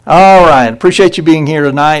All right, appreciate you being here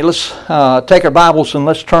tonight. Let's take our Bibles and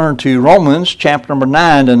let's turn to Romans chapter number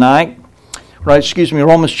 9 tonight.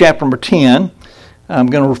 Romans chapter number 10. I'm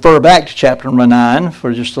going to refer back to chapter number 9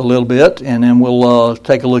 for just a little bit, and then we'll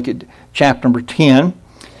take a look at chapter number 10.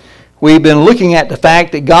 We've been looking at the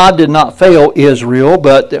fact that God did not fail Israel,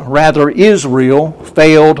 but rather Israel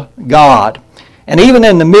failed God. And even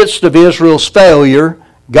in the midst of Israel's failure,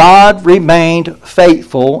 God remained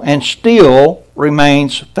faithful and still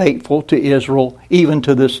remains faithful to Israel even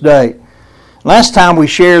to this day. Last time we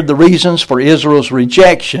shared the reasons for Israel's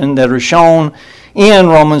rejection that are shown in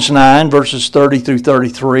Romans 9 verses 30 through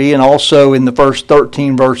 33 and also in the first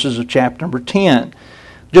 13 verses of chapter number 10.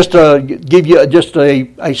 Just to give you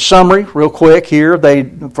a summary real quick here,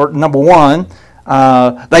 for number one,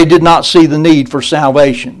 they did not see the need for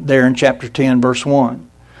salvation there in chapter 10 verse 1.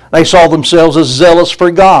 They saw themselves as zealous for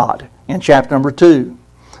God in chapter number 2.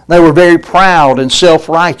 They were very proud and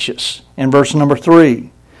self-righteous in verse number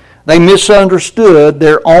 3. They misunderstood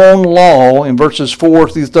their own law in verses 4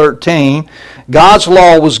 through 13. God's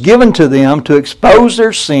law was given to them to expose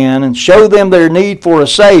their sin and show them their need for a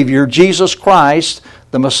Savior, Jesus Christ,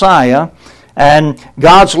 the Messiah. And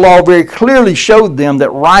God's law very clearly showed them that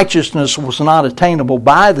righteousness was not attainable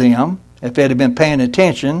by them if they had been paying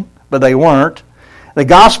attention, but they weren't. The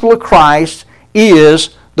gospel of Christ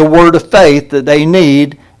is the word of faith that they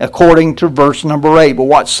need according to verse number 8. But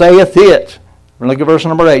what saith it? Look at verse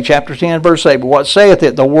number 8, chapter 10, verse 8. But what saith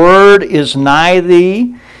it? The word is nigh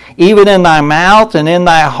thee, even in thy mouth and in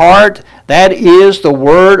thy heart. That is the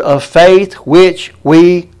word of faith which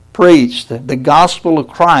we preach. The gospel of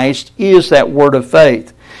Christ is that word of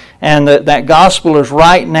faith. And that gospel is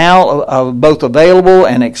right now both available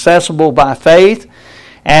and accessible by faith.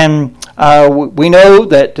 And we know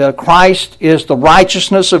that Christ is the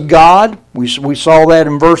righteousness of God. We saw that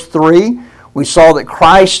in verse 3. We saw that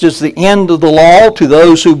Christ is the end of the law to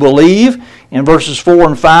those who believe in verses 4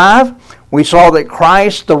 and 5. We saw that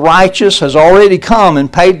Christ, the righteous, has already come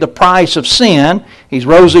and paid the price of sin. He's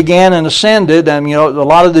rose again and ascended. And a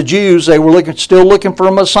lot of the Jews, they were still looking for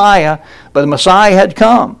a Messiah, but the Messiah had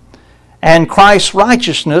come. And Christ's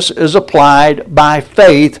righteousness is applied by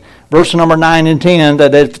faith. Verse number 9 and 10,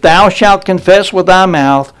 that if thou shalt confess with thy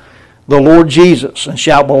mouth the Lord Jesus, and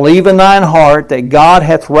shalt believe in thine heart that God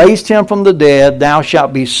hath raised him from the dead, thou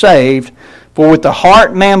shalt be saved. For with the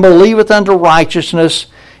heart man believeth unto righteousness,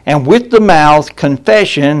 and with the mouth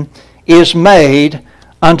confession is made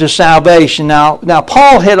unto salvation. Now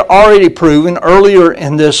Paul had already proven earlier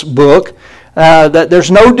in this book that there's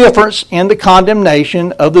no difference in the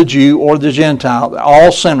condemnation of the Jew or the Gentile.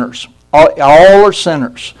 All sinners. All are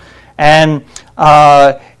sinners. And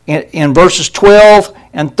in verses 12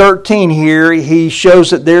 and 13 here, he shows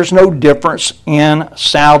that there's no difference in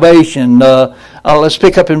salvation. Let's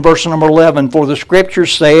pick up in verse number 11. For the Scripture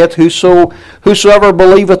saith, Whosoever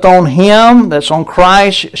believeth on him, that's on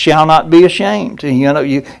Christ, shall not be ashamed.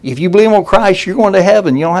 If you believe on Christ, you're going to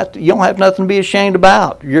heaven. You don't have nothing to be ashamed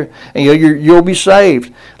about. You'll be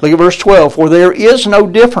saved. Look at verse 12. For there is no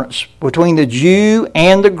difference between the Jew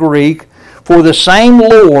and the Greek, for the same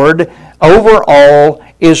Lord over all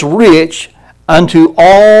is rich unto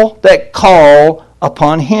all that call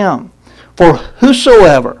upon him. For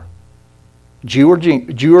whosoever, Jew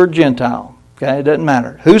or Gentile, okay, it doesn't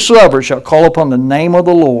matter, whosoever shall call upon the name of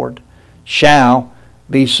the Lord shall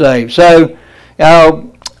be saved. So,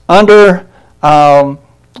 under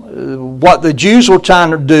what the Jews were trying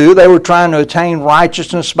to do, they were trying to attain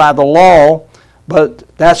righteousness by the law, but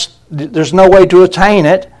there's no way to attain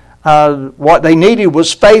it. What they needed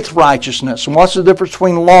was faith righteousness. And what's the difference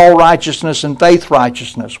between law righteousness and faith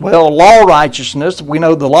righteousness? Well, law righteousness, we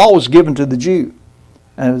know the law was given to the Jew,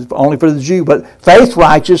 and it's only for the Jew. But faith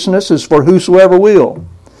righteousness is for whosoever will.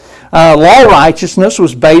 Law righteousness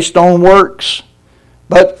was based on works.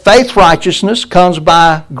 But faith righteousness comes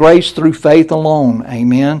by grace through faith alone.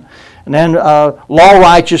 Amen. And then law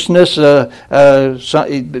righteousness,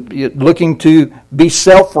 looking to be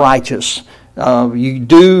self-righteous. You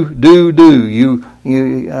do. You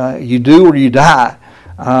do or you die.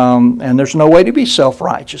 And there's no way to be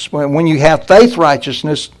self-righteous. When you have faith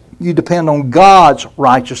righteousness, you depend on God's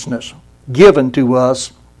righteousness given to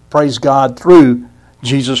us, praise God, through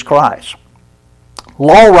Jesus Christ.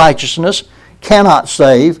 Law righteousness cannot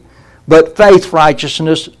save, but faith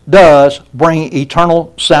righteousness does bring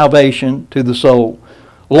eternal salvation to the soul.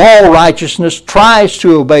 Law righteousness tries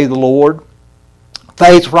to obey the Lord.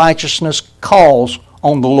 Faith righteousness calls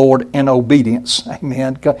on the Lord in obedience.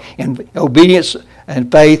 Amen. In obedience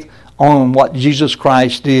and faith on what Jesus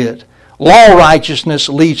Christ did. Law righteousness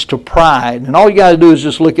leads to pride. And all you got to do is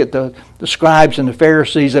just look at the scribes and the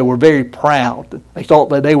Pharisees. They were very proud. They thought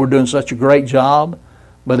that they were doing such a great job,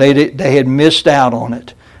 but they had missed out on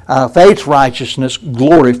it. Faith righteousness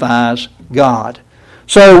glorifies God.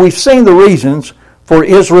 So we've seen the reasons for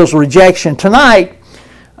Israel's rejection. Tonight,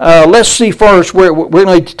 let's see first, we're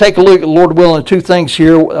going to take a look at, Lord willing, two things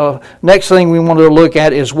here. Next thing we want to look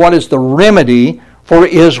at is what is the remedy for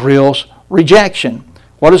Israel's rejection.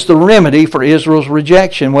 What is the remedy for Israel's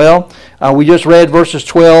rejection? Well, we just read verses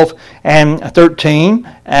 12 and 13,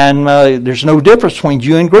 and there's no difference between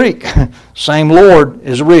Jew and Greek. Same Lord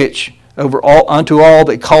is rich unto all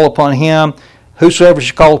that call upon Him. Whosoever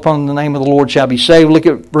shall call upon the name of the Lord shall be saved. Look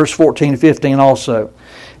at verse 14 and 15 also.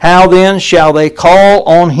 How then shall they call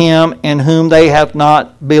on Him in whom they have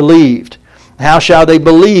not believed? How shall they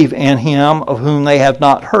believe in Him of whom they have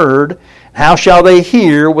not heard? How shall they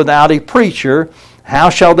hear without a preacher? How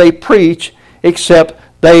shall they preach except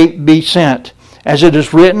they be sent? As it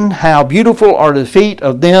is written, how beautiful are the feet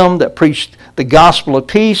of them that preach the gospel of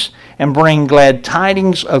peace and bring glad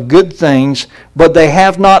tidings of good things, but they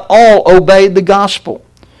have not all obeyed the gospel.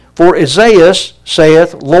 For Isaiah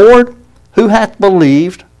saith, Lord, who hath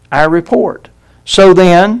believed our report? So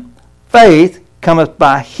then, faith cometh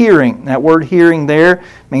by hearing. That word hearing there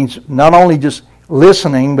means not only just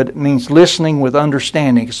listening, but it means listening with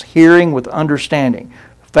understanding. It's hearing with understanding.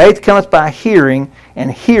 Faith cometh by hearing,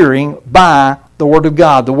 and hearing by the Word of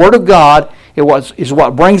God. The Word of God is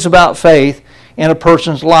what brings about faith in a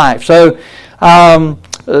person's life. So,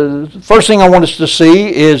 first thing I want us to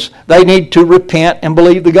see is they need to repent and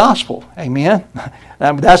believe the gospel. Amen.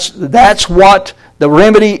 That's what the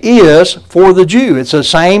remedy is for the Jew. It's the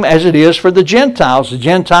same as it is for the Gentiles. The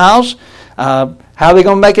Gentiles, how are they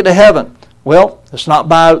going to make it to heaven? Well, it's not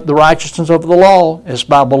by the righteousness of the law. It's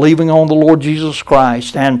by believing on the Lord Jesus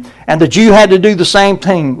Christ. And the Jew had to do the same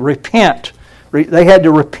thing, repent. They had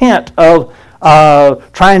to repent of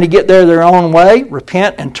trying to get there their own way,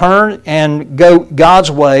 repent and turn and go God's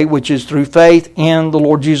way, which is through faith in the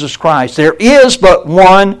Lord Jesus Christ. There is but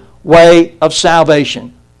one way of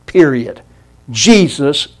salvation, period.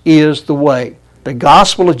 Jesus is the way. The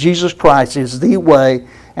gospel of Jesus Christ is the way,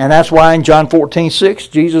 and that's why in John 14:6,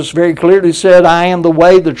 Jesus very clearly said, I am the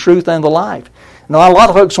way, the truth, and the life. Now, a lot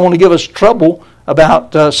of folks want to give us trouble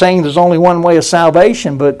about saying there's only one way of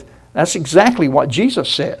salvation, but that's exactly what Jesus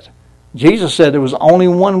said. Jesus said there was only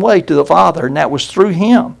one way to the Father, and that was through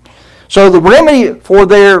Him. So the remedy for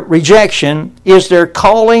their rejection is their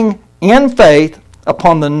calling in faith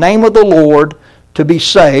upon the name of the Lord to be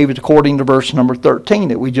saved, according to verse number 13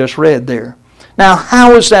 that we just read there. Now,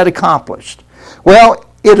 how is that accomplished? Well,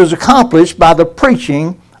 it is accomplished by the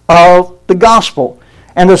preaching of the gospel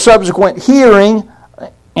and the subsequent hearing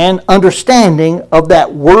and understanding of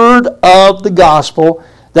that word of the gospel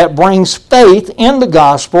that brings faith in the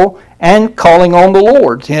gospel and calling on the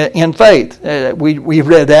Lord in faith. We've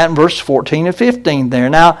read that in verse 14 and 15 there.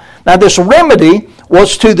 Now this remedy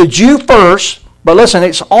was to the Jew first, but listen,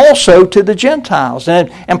 it's also to the Gentiles.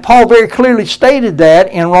 And Paul very clearly stated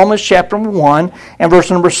that in Romans chapter 1 and verse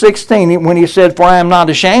number 16 when he said, For I am not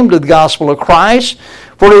ashamed of the gospel of Christ,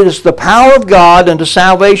 for it is the power of God unto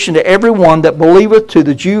salvation to everyone that believeth, to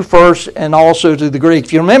the Jew first and also to the Greek.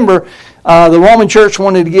 If you remember, the Roman church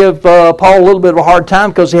wanted to give Paul a little bit of a hard time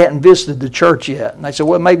because he hadn't visited the church yet. And they said,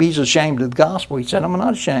 well, maybe he's ashamed of the gospel. He said, I'm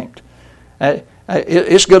not ashamed.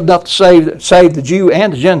 It's good enough to save the Jew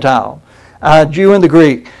and the Gentile. Jew and the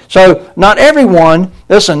Greek. So not everyone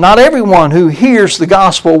who hears the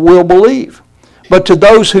gospel will believe. But to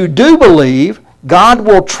those who do believe, God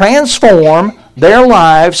will transform their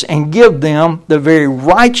lives and give them the very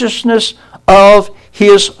righteousness of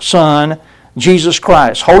His Son, Jesus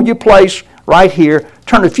Christ. Hold your place right here.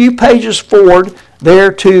 Turn a few pages forward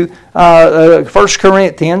there to 1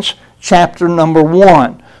 Corinthians chapter number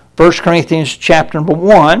 1. 1 Corinthians chapter number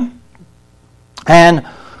 1. And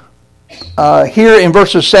here in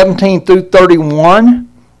verses 17 through 31,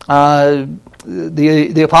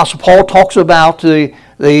 the Apostle Paul talks about the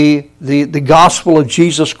gospel of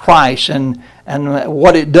Jesus Christ and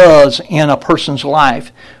what it does in a person's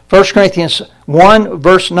life. 1 Corinthians 1,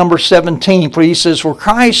 verse number 17, for he says, For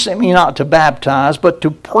Christ sent me not to baptize, but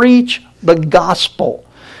to preach the gospel,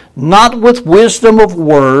 not with wisdom of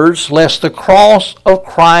words, lest the cross of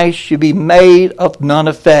Christ should be made of none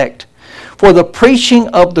effect. For the preaching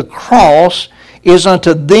of the cross is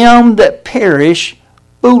unto them that perish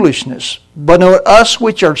foolishness, but unto us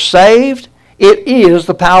which are saved, it is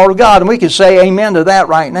the power of God. And we can say amen to that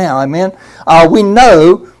right now. Amen. We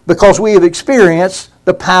know because we have experienced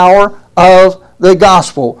the power of the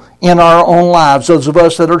gospel in our own lives, those of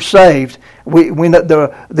us that are saved. We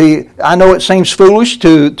I know it seems foolish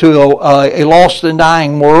to a lost and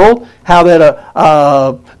dying world, how that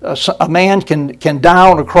a man can die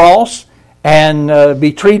on a cross and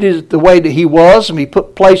be treated the way that he was and be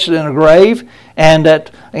placed in a grave, and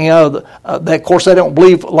that that of course they don't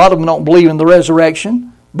believe. A lot of them don't believe in the resurrection.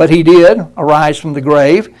 But he did arise from the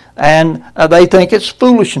grave, and they think it's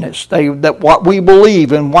foolishness. That what we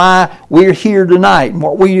believe and why we're here tonight and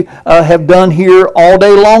what we have done here all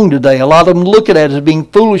day long today. A lot of them look at it as being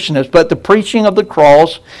foolishness. But the preaching of the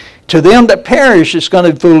cross, to them that perish, is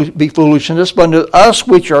going to be foolishness. But to us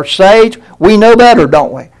which are saved, we know better,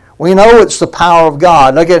 don't we? We know it's the power of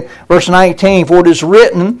God. Look at verse 19. For it is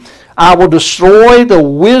written, I will destroy the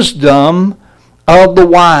wisdom of the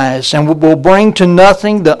wise, and will bring to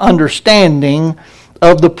nothing the understanding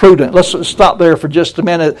of the prudent. Let's stop there for just a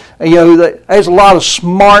minute. There's a lot of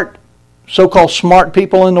smart, so-called smart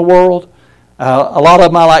people in the world. A lot of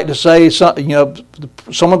them, I like to say, some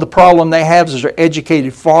of the problem they have is they're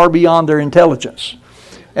educated far beyond their intelligence.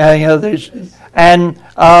 They've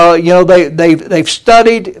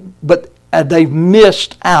studied, but they've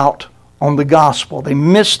missed out on the gospel. They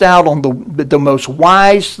missed out on the most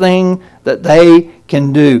wise thing that they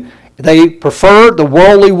can do. They prefer the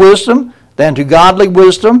worldly wisdom than to godly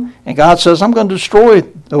wisdom. And God says, I'm going to destroy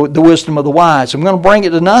the wisdom of the wise. I'm going to bring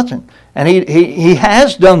it to nothing. And He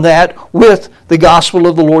has done that with the gospel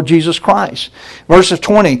of the Lord Jesus Christ. Verse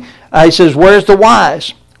 20, He says, where's the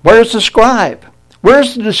wise? Where's the scribe?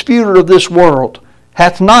 Where's the disputer of this world?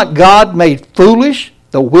 Hath not God made foolish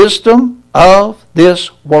the wisdom of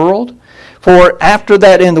this world? For after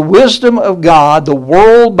that, in the wisdom of God, the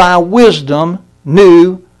world by wisdom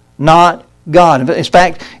knew not God. In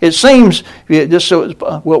fact, it seems, just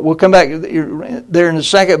so we'll come back there in a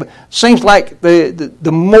second, but it seems like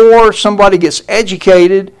the more somebody gets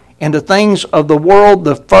educated in the things of the world,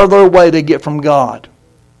 the further away they get from God.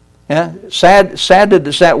 Yeah? Sad that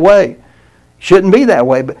it's that way. Shouldn't be that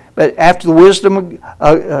way, but after the wisdom,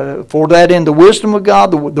 for that in the wisdom of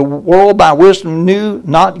God, the world by wisdom knew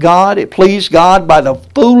not God. It pleased God by the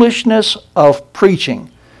foolishness of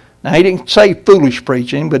preaching. Now, He didn't say foolish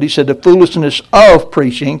preaching, but He said the foolishness of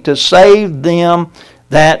preaching to save them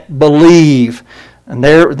that believe. And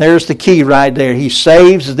there's the key right there. He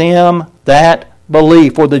saves them that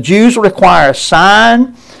believe. For the Jews require a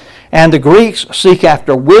sign, and the Greeks seek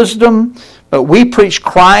after wisdom. But we preach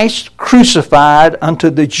Christ crucified, unto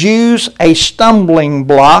the Jews a stumbling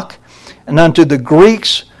block, and unto the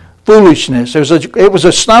Greeks foolishness. It was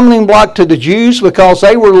a stumbling block to the Jews because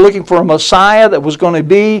they were looking for a Messiah that was going to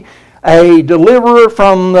be a deliverer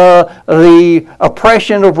from the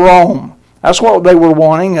oppression of Rome. That's what they were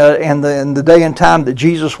wanting in the day and time that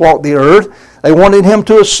Jesus walked the earth. They wanted Him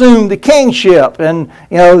to assume the kingship. And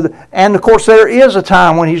of course there is a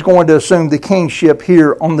time when He's going to assume the kingship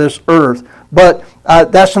here on this earth. But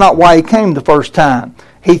that's not why He came the first time.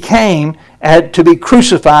 He came to be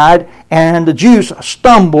crucified, and the Jews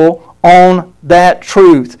stumble on that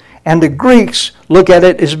truth. And the Greeks look at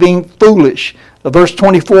it as being foolish. Verse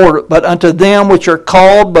 24, but unto them which are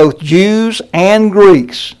called both Jews and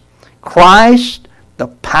Greeks, Christ, the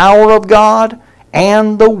power of God,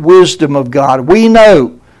 and the wisdom of God. We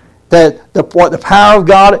know that what the power of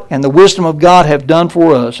God and the wisdom of God have done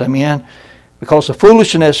for us. Amen. Because the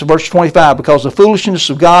foolishness, verse 25, because the foolishness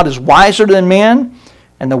of God is wiser than men,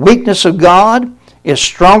 and the weakness of God is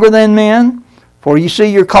stronger than men. For you see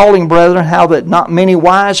your calling, brethren, how that not many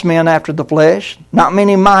wise men after the flesh, not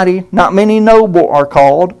many mighty, not many noble are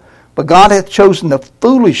called, but God hath chosen the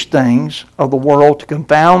foolish things of the world to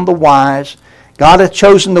confound the wise. God hath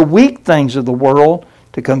chosen the weak things of the world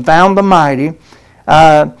to confound the mighty,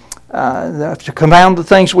 to confound the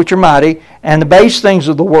things which are mighty, and the base things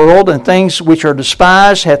of the world, and things which are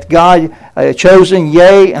despised hath God chosen,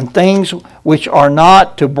 yea, and things which are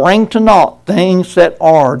not, to bring to naught things that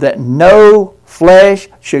are, that no flesh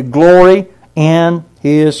should glory in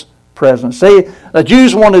His presence. See, the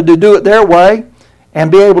Jews wanted to do it their way and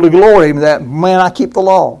be able to glory that, man, I keep the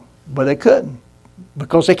law. But they couldn't,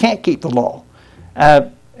 because they can't keep the law.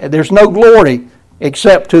 There's no glory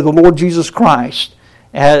except to the Lord Jesus Christ.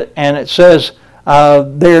 And it says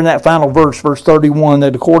there in that final verse, verse 31,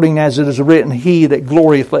 that according as it is written, he that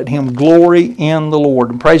glorieth, let him glory in the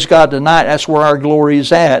Lord. And praise God tonight, that's where our glory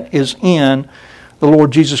is at, is in the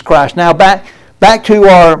Lord Jesus Christ. Now back to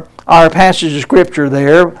our passage of Scripture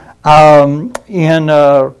there in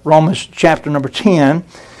Romans chapter number 10.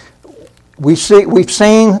 We've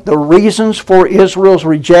seen the reasons for Israel's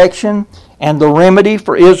rejection, and the remedy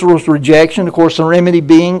for Israel's rejection, of course, the remedy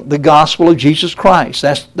being the gospel of Jesus Christ.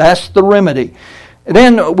 That's the remedy. And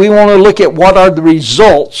then we want to look at what are the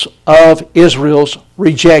results of Israel's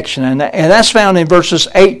rejection. And that's found in verses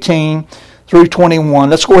 18 through 21.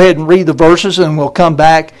 Let's go ahead and read the verses, and we'll come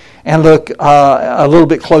back and look a little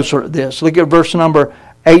bit closer at this. Look at verse number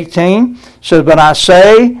 18. It says, "But I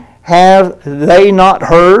say, have they not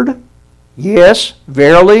heard? Yes,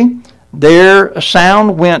 verily, their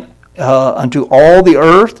sound went unto all the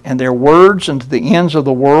earth, and their words unto the ends of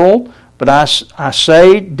the world. But I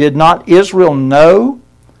say, did not Israel know?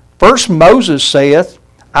 First Moses saith,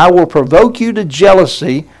 I will provoke you to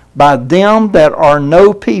jealousy by them that are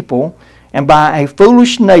no people, and by a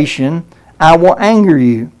foolish nation I will anger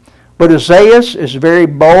you. But Isaiah is very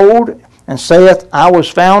bold, and saith, I was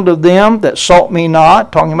found of them that sought me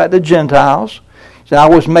not," talking about the Gentiles. He said, "I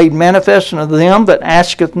was made manifest unto them that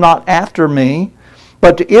asketh not after me.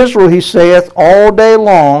 But to Israel he saith, all day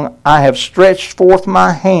long I have stretched forth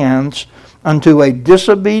my hands unto a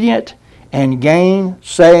disobedient and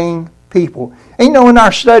gainsaying people." And you know, in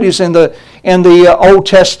our studies in the Old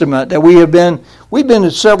Testament that we've been in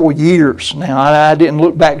several years now. I didn't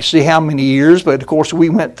look back to see how many years, but of course we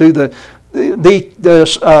went through the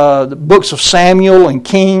books of Samuel and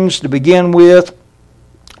Kings to begin with,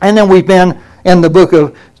 and then we've been in the book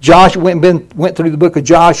of Joshua, went through the book of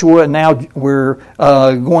Joshua, and now we're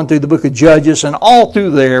going through the book of Judges, and all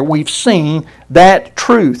through there we've seen that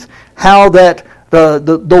truth, how that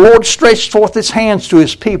the Lord stretched forth His hands to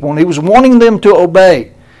His people, and He was wanting them to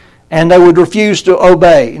obey, and they would refuse to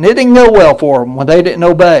obey, and it didn't go well for them when they didn't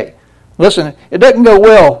obey. Listen, it doesn't go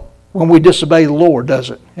well when we disobey the Lord, does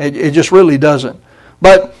it? It just really doesn't.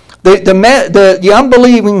 But the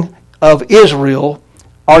unbelieving of Israel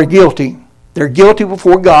are guilty. They're guilty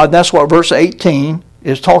before God. That's what verse 18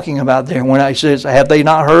 is talking about there. When it says, have they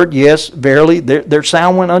not heard? Yes, verily, their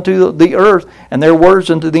sound went unto the earth, and their words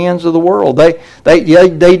unto the ends of the world. They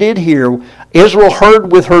did hear. Israel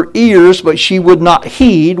heard with her ears, but she would not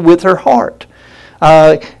heed with her heart.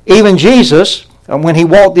 Even Jesus, when He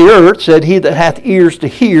walked the earth, said, he that hath ears to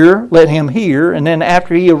hear, let him hear. And then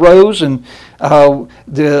after He arose, and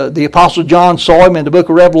the Apostle John saw Him in the book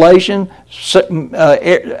of Revelation,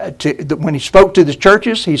 when He spoke to the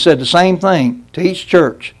churches, He said the same thing to each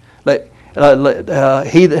church. He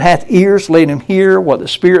that hath ears, let him hear what the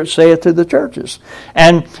Spirit saith to the churches.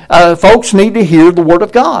 And folks need to hear the Word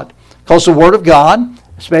of God, because the Word of God,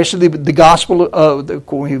 especially the gospel,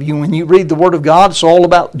 when you read the Word of God, it's all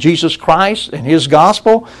about Jesus Christ and His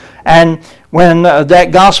gospel. And when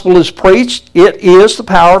that gospel is preached, it is the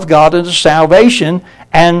power of God unto salvation.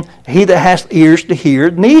 And he that has ears to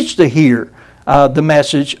hear needs to hear the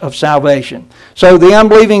message of salvation. So the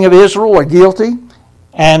unbelieving of Israel are guilty.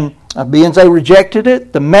 And being they rejected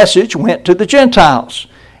it, the message went to the Gentiles.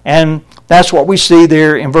 And that's what we see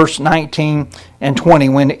there in verse 19 and 20.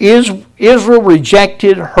 When Israel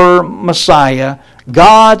rejected her Messiah,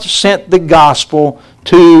 God sent the gospel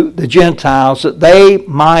to the Gentiles that they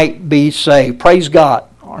might be saved. Praise God.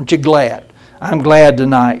 Aren't you glad? I'm glad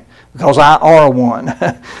tonight, because I are one.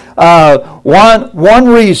 One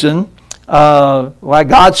reason why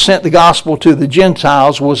God sent the gospel to the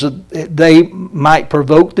Gentiles was that they might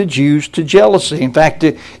provoke the Jews to jealousy. In fact,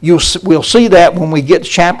 we'll see that when we get to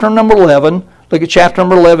chapter number 11. Look at chapter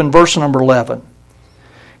number 11, verse number 11.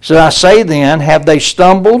 So I say then, have they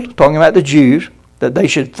stumbled, talking about the Jews, that they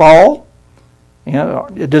should fall? You know,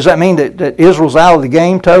 does that mean that Israel's out of the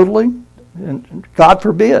game totally? God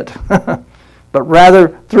forbid. But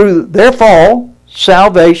rather, through their fall,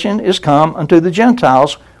 salvation is come unto the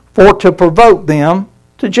Gentiles, for to provoke them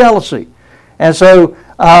to jealousy. And so,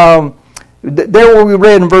 there where we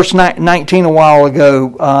read in verse 19 a while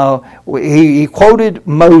ago, he quoted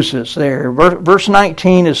Moses there. Verse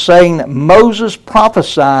 19 is saying that Moses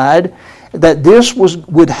prophesied that this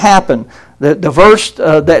would happen. The verse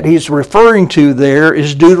that he's referring to there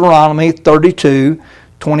is Deuteronomy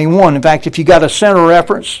 32:21. In fact, if you got a center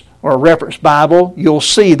reference or a reference Bible, you'll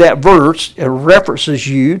see that verse references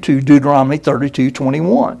you to Deuteronomy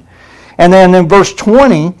 32:21. And then in verse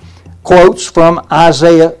 20, quotes from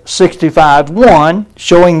Isaiah 65:1,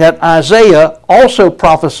 showing that Isaiah also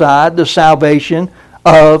prophesied the salvation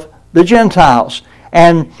of the Gentiles.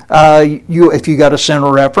 And if you got a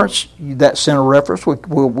center reference, that center reference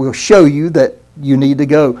will show you that you need to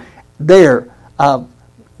go there.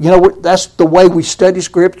 That's the way we study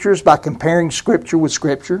Scriptures, by comparing Scripture with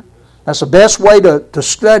Scripture. That's the best way to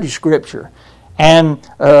study Scripture. And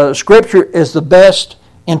Scripture is the best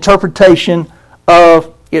interpretation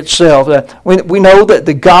of itself. We know that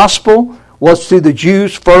the gospel was to the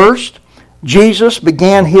Jews first, Jesus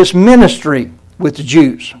began his ministry with the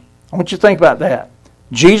Jews. I want you to think about that.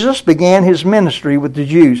 Jesus began his ministry with the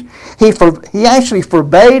Jews. He actually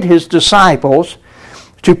forbade his disciples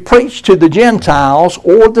to preach to the Gentiles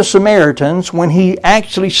or the Samaritans when he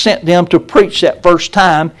actually sent them to preach that first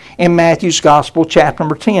time in Matthew's Gospel, chapter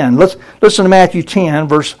number 10. Let's listen to Matthew 10,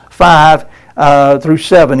 verse 5 through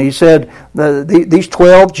 7. He said, these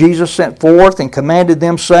 12 Jesus sent forth and commanded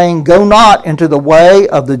them, saying, Go not into the way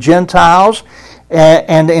of the Gentiles,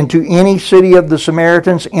 and into any city of the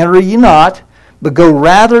Samaritans enter ye not, but go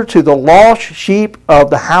rather to the lost sheep of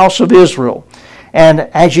the house of Israel. And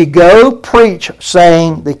as ye go, preach,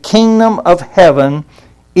 saying, The kingdom of heaven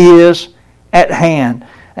is at hand.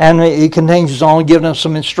 And he continues on, giving us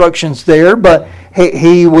some instructions there. But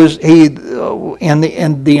in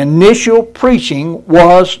the initial preaching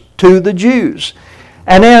was to the Jews.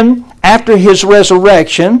 And then after his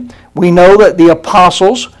resurrection, we know that the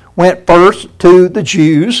apostles went first to the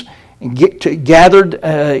Jews and gathered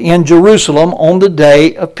in Jerusalem on the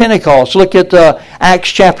day of Pentecost. Look at Acts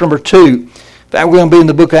chapter number 2. In fact, we're going to be in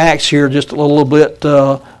the book of Acts here just a little bit,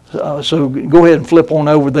 so go ahead and flip on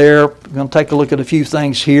over there. We're going to take a look at a few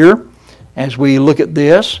things here as we look at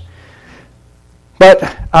this. But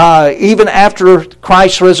even after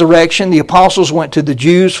Christ's resurrection, the apostles went to the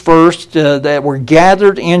Jews first that were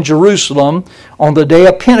gathered in Jerusalem on the day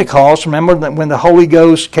of Pentecost. Remember that when the Holy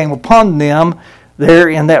Ghost came upon them, there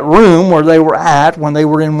in that room where they were at, when they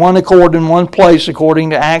were in one accord in one place,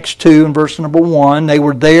 according to Acts 2 and verse number 1, they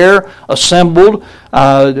were there assembled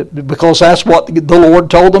because that's what the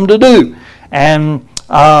Lord told them to do. And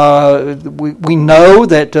we know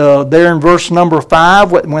that there in verse number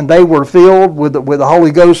 5, when they were filled with the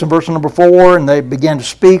Holy Ghost in verse number 4, and they began to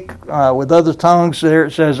speak with other tongues, there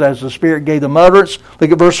it says, as the Spirit gave them utterance.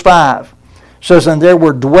 Look at verse 5. It says, And there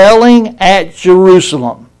were dwelling at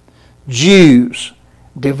Jerusalem Jews,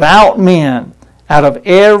 devout men, out of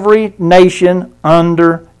every nation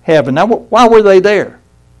under heaven. Now, why were they there?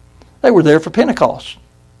 They were there for Pentecost.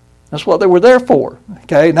 That's what they were there for.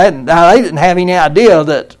 Okay, now they didn't have any idea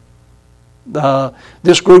that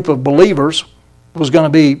this group of believers was going to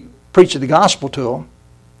be preaching the gospel to them.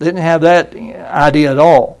 They didn't have that idea at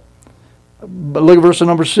all. But look at verse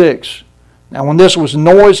number 6. Now, when this was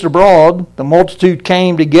noised abroad, the multitude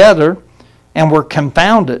came together and were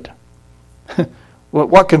confounded.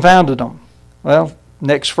 What confounded them? Well,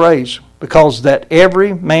 next phrase. Because that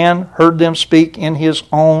every man heard them speak in his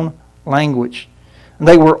own language. And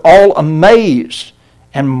they were all amazed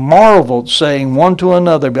and marveled, saying one to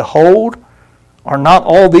another, Behold, are not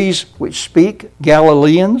all these which speak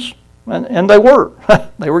Galileans? And they were.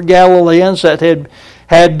 They were Galileans that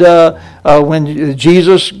had when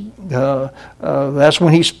Jesus, that's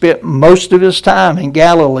when he spent most of his time in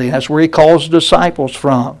Galilee. That's where he calls disciples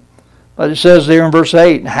from. But it says there in verse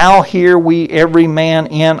 8, How hear we every man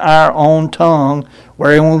in our own tongue,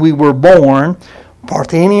 wherein we were born,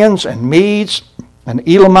 Parthians and Medes and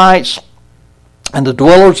Elamites, and the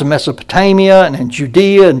dwellers of Mesopotamia, and in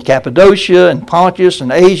Judea, and Cappadocia, and Pontus,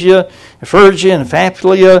 and Asia, and Phrygia, and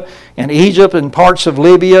Pamphylia, and Egypt, and parts of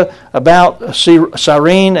Libya, about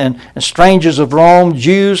Cyrene, and strangers of Rome,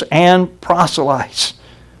 Jews, and proselytes.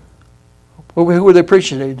 Well, who were they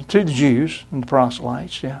preaching to? To the Jews and the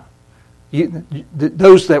proselytes, yeah.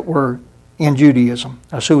 Those that were in Judaism.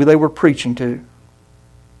 That's who they were preaching to.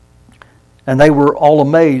 And they were all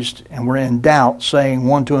amazed and were in doubt, saying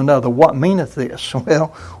one to another, What meaneth this? Well,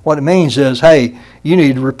 what it means is, hey, you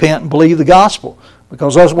need to repent and believe the gospel.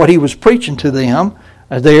 Because that's what he was preaching to them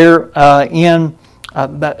there in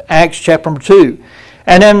Acts chapter number 2.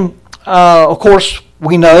 And then, of course,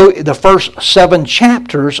 we know the first 7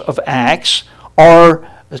 chapters of Acts are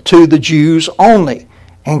to the Jews only,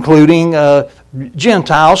 including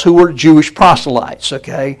Gentiles who were Jewish proselytes,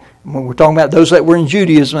 okay? When we're talking about those that were in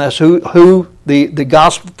Judaism, that's who the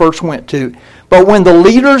gospel first went to. But when the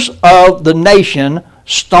leaders of the nation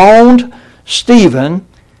stoned Stephen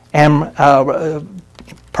and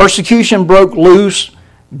persecution broke loose,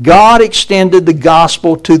 God extended the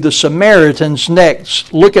gospel to the Samaritans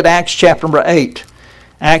next. Look at Acts chapter number 8.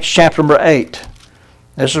 Acts chapter number 8.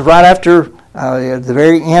 This is right after at the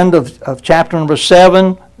very end of chapter number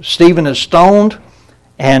 7. Stephen is stoned.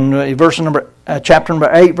 And chapter number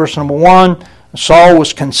 8, verse number 1, Saul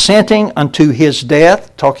was consenting unto his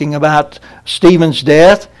death, talking about Stephen's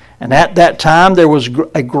death. And at that time there was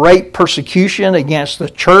a great persecution against the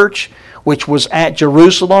church, which was at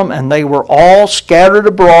Jerusalem, and they were all scattered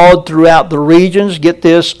abroad throughout the regions, get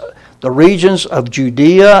this, the regions of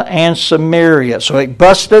Judea and Samaria. So it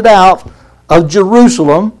busted out of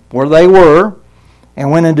Jerusalem, where they were,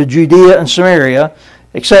 and went into Judea and Samaria,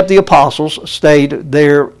 except the apostles stayed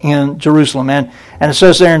there in Jerusalem. And it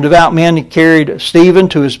says there, and devout men carried Stephen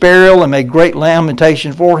to his burial and made great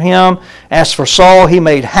lamentation for him. As for Saul, he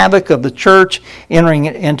made havoc of the church, entering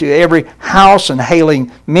into every house and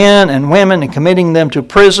hailing men and women and committing them to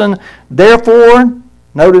prison. Therefore,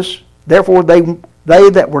 notice, therefore they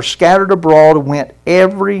that were scattered abroad went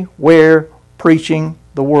everywhere preaching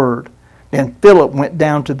the word. Then Philip went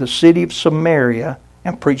down to the city of Samaria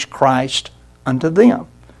and preached Christ unto them.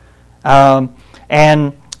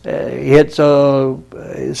 It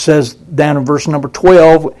says down in verse number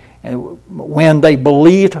 12, when they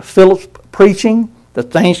believed Philip's preaching, the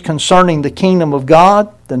things concerning the kingdom of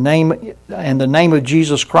God, the name of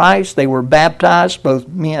Jesus Christ, they were baptized, both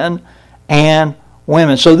men and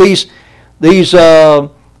women. So these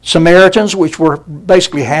Samaritans, which were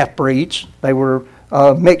basically half-breeds, they were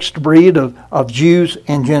a mixed breed of Jews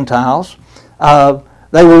and Gentiles.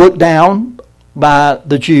 They were looked down by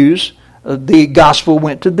the Jews. The gospel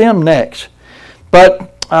went to them next.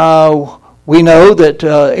 But we know that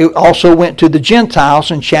it also went to the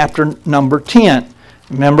Gentiles in chapter number 10.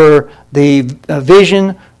 Remember the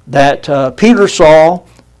vision that Peter saw,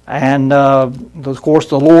 and of course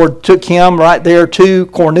the Lord took him right there to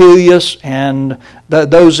Cornelius and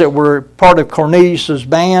those that were part of Cornelius'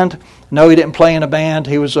 band. No, he didn't play in a band.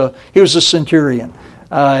 He was a centurion.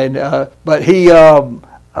 But he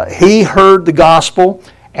heard the gospel,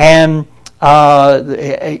 and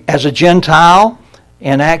as a Gentile,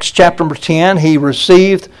 in Acts chapter number 10, he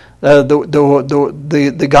received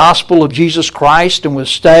the gospel of Jesus Christ and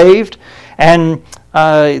was saved. And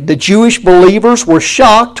the Jewish believers were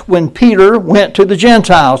shocked when Peter went to the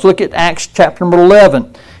Gentiles. Look at Acts chapter number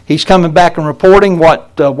 11. He's coming back and reporting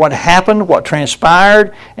what happened, what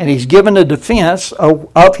transpired, and he's given a defense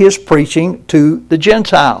of his preaching to the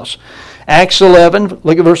Gentiles. Acts 11,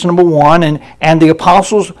 look at verse number 1, and the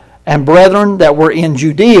apostles and brethren that were in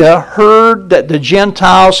Judea heard that the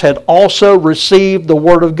Gentiles had also received the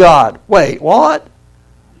word of God. Wait, what?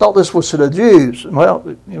 I thought this was to the Jews. Well,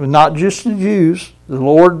 it was not just the Jews. The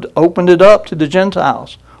Lord opened it up to the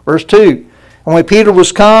Gentiles. Verse 2, and when Peter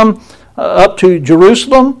was come up to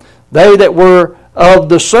Jerusalem, they that were of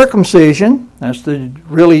the circumcision, that's the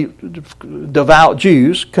really devout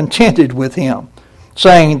Jews, contended with him,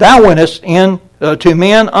 saying, Thou wentest in to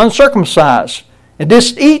men uncircumcised, and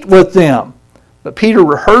didst eat with them. But Peter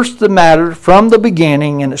rehearsed the matter from the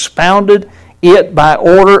beginning, and expounded it by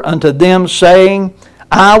order unto them, saying,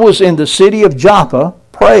 I was in the city of Joppa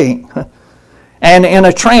praying, and in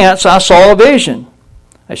a trance I saw a vision.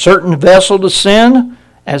 A certain vessel descend,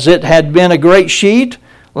 as it had been a great sheet,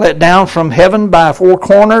 let down from heaven by four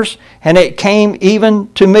corners, and it came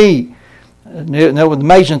even to me. The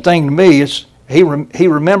amazing thing to me is he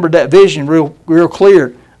remembered that vision real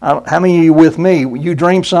clear. How many of you with me? You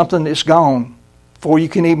dream something, it's gone before you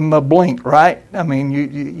can even blink, right? I mean,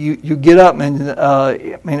 you get up and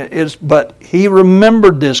but he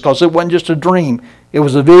remembered this because it wasn't just a dream; it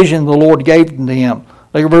was a vision the Lord gave to him.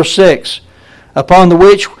 Look at verse 6. Upon the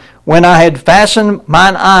which, when I had fastened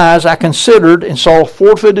mine eyes, I considered and saw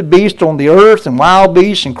four-footed beasts on the earth, and wild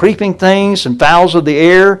beasts, and creeping things, and fowls of the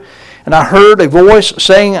air. And I heard a voice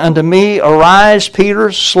saying unto me, Arise,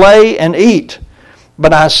 Peter, slay and eat.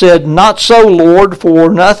 But I said, Not so, Lord,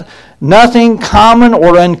 for nothing common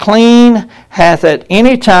or unclean hath at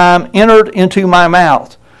any time entered into my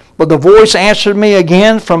mouth. But the voice answered me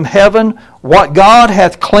again from heaven, What God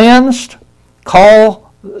hath cleansed, call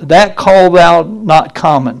thou not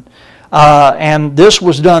common. And this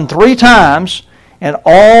was done 3 times, and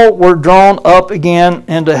all were drawn up again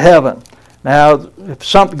into heaven. Now,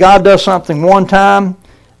 if God does something one time,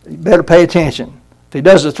 you better pay attention. If he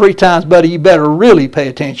does it 3 times, buddy, you better really pay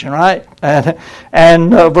attention, right?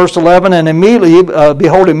 And verse 11, and immediately,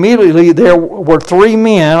 behold, immediately there were 3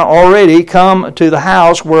 men already come to the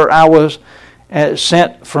house where I was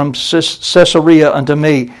sent from Caesarea unto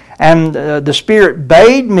me. And the Spirit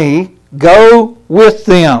bade me go with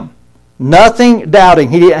them, nothing doubting.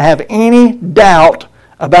 He didn't have any doubt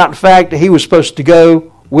about the fact that he was supposed to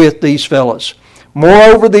go with these fellows.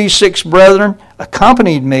 Moreover, these 6 brethren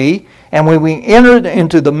accompanied me, and when we entered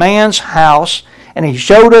into the man's house, and he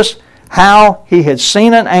showed us how he had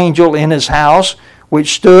seen an angel in his house,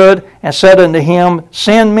 which stood and said unto him,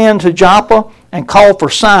 Send men to Joppa, and call for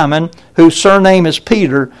Simon, whose surname is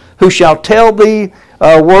Peter, who shall tell thee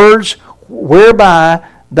words whereby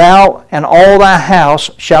thou and all thy house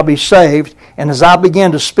shall be saved. And as I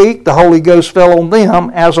began to speak, the Holy Ghost fell on them,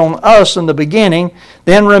 as on us in the beginning.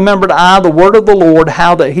 Then remembered I the word of the Lord,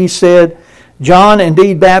 how that he said, John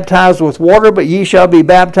indeed baptized with water, but ye shall be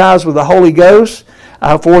baptized with the Holy Ghost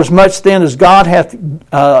For as much then as God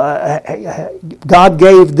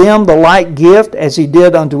gave them the like gift as He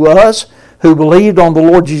did unto us, who believed on the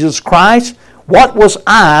Lord Jesus Christ, what was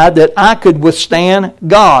I that I could withstand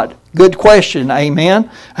God? Good question, amen.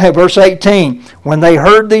 Verse 18, when they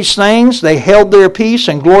heard these things, they held their peace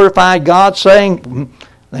and glorified God, saying,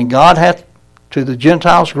 then God hath to the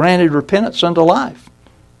Gentiles granted repentance unto life.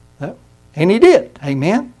 And He did,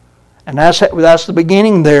 amen. And that's the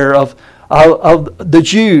beginning there of the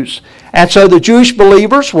Jews. And so the Jewish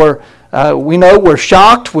believers were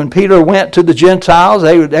shocked when Peter went to the Gentiles.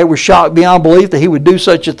 They were shocked beyond belief that he would do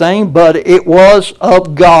such a thing, but it was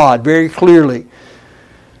of God, very clearly.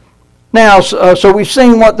 Now, so we've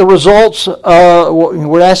seen what the results,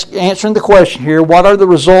 we're answering the question here, what are the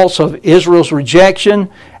results of Israel's rejection?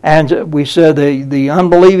 And we said the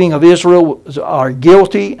unbelieving of Israel are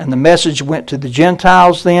guilty, and the message went to the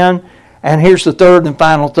Gentiles then. And here's the third and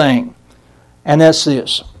final thing, and that's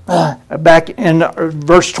this. Back in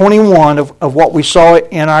verse 21 of what we saw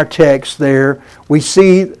in our text there, we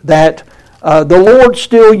see that the Lord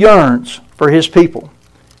still yearns for His people.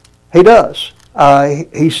 He does.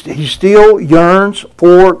 He still yearns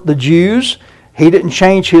for the Jews. He didn't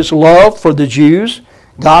change His love for the Jews.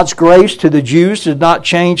 God's grace to the Jews did not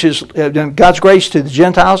change God's grace to the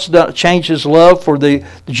Gentiles did not change His love for the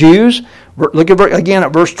Jews. Look again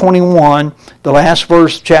at verse 21, the last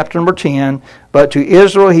verse, chapter number 10. But to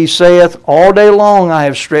Israel He saith, all day long I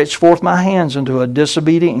have stretched forth my hands unto a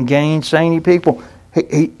disobedient and gainsaying people.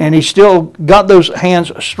 And He still got those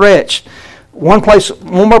hands stretched. One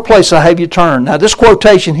more place I have you turn. Now this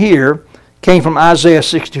quotation here came from Isaiah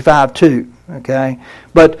 65:2. Okay,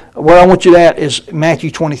 but what I want you to at is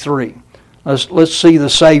Matthew 23. Let's see the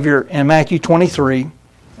Savior in Matthew 23,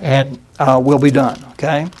 and we'll be done.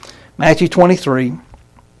 Okay, Matthew 23,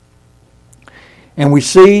 and we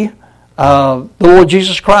see the Lord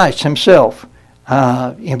Jesus Christ Himself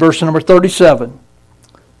in verse number 37,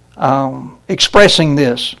 expressing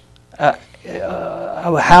this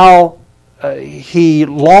how. He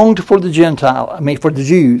longed for the for the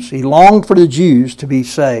Jews. He longed for the Jews to be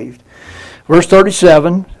saved. Verse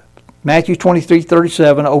 37, Matthew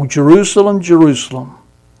 23:37, O Jerusalem, Jerusalem,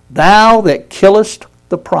 thou that killest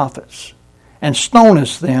the prophets, and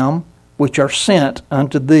stonest them which are sent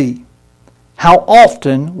unto thee. How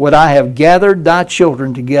often would I have gathered thy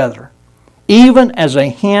children together, even as a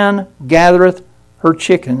hen gathereth her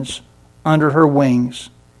chickens under her wings,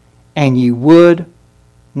 and ye would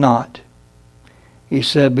not. He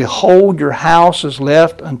said, behold, your house is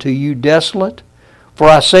left unto you desolate. For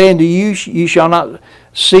I say unto you, ye shall not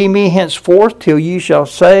see me henceforth, till ye shall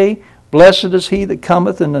say, blessed is he that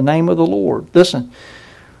cometh in the name of the Lord. Listen,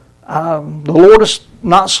 the Lord is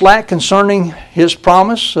not slack concerning His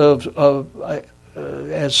promise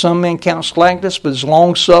as some men count slackness, but is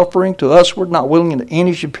long-suffering to usward, not willing that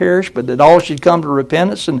any should perish, but that all should come to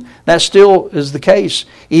repentance. And that still is the case,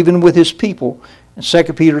 even with His people, in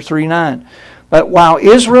 2 Peter 3:9. But while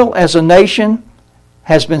Israel as a nation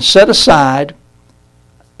has been set aside,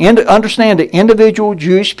 understand that individual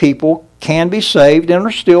Jewish people can be saved and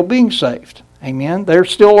are still being saved. Amen. There's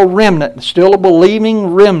still a remnant, still a believing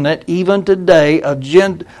remnant even today of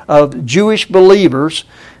Jewish believers,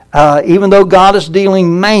 even though God is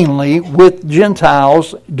dealing mainly with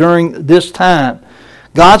Gentiles during this time.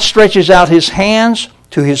 God stretches out His hands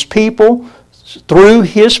to His people through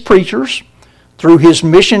His preachers, through His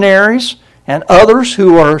missionaries, and others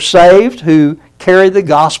who are saved who carry the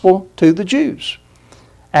gospel to the Jews.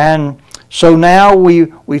 And so now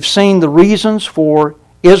we've seen the reasons for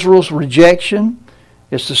Israel's rejection.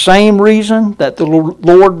 It's the same reason that the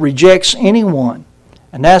Lord rejects anyone,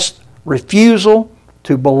 and that's refusal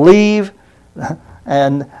to believe.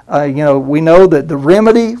 And we know that the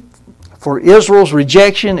remedy for Israel's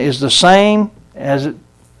rejection is the same as it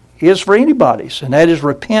is for anybody's, and that is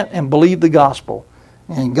repent and believe the gospel.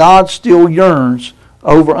 And God still yearns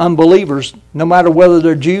over unbelievers, no matter whether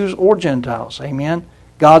they're Jews or Gentiles. Amen.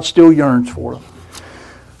 God still yearns for them.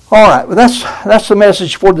 All right, well, that's the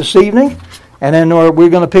message for this evening. And then we're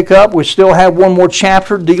going to pick up. We still have one more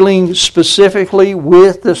chapter dealing specifically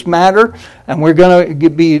with this matter. And we're going to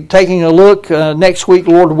be taking a look next week,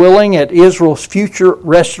 Lord willing, at Israel's future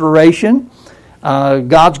restoration.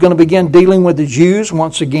 God's going to begin dealing with the Jews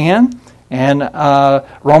once again. And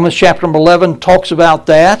Romans chapter 11 talks about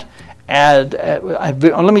that. And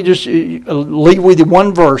let me just leave with you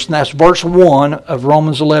one verse, and that's verse 1 of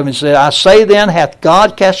Romans 11. It says, I say then, hath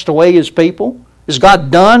God cast away His people? Is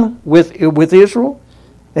God done with Israel?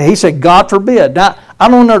 And He said, God forbid. Now, I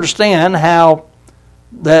don't understand how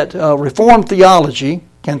that Reformed theology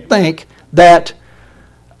can think that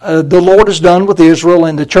the Lord is done with Israel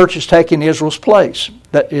and the church is taking Israel's place.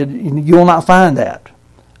 You will not find that.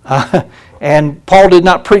 And Paul did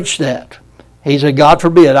not preach that. He said, God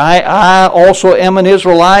forbid. I also am an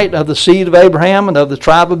Israelite of the seed of Abraham and of the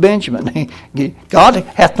tribe of Benjamin. God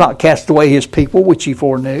hath not cast away his people which he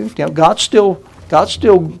foreknew. God's still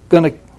going to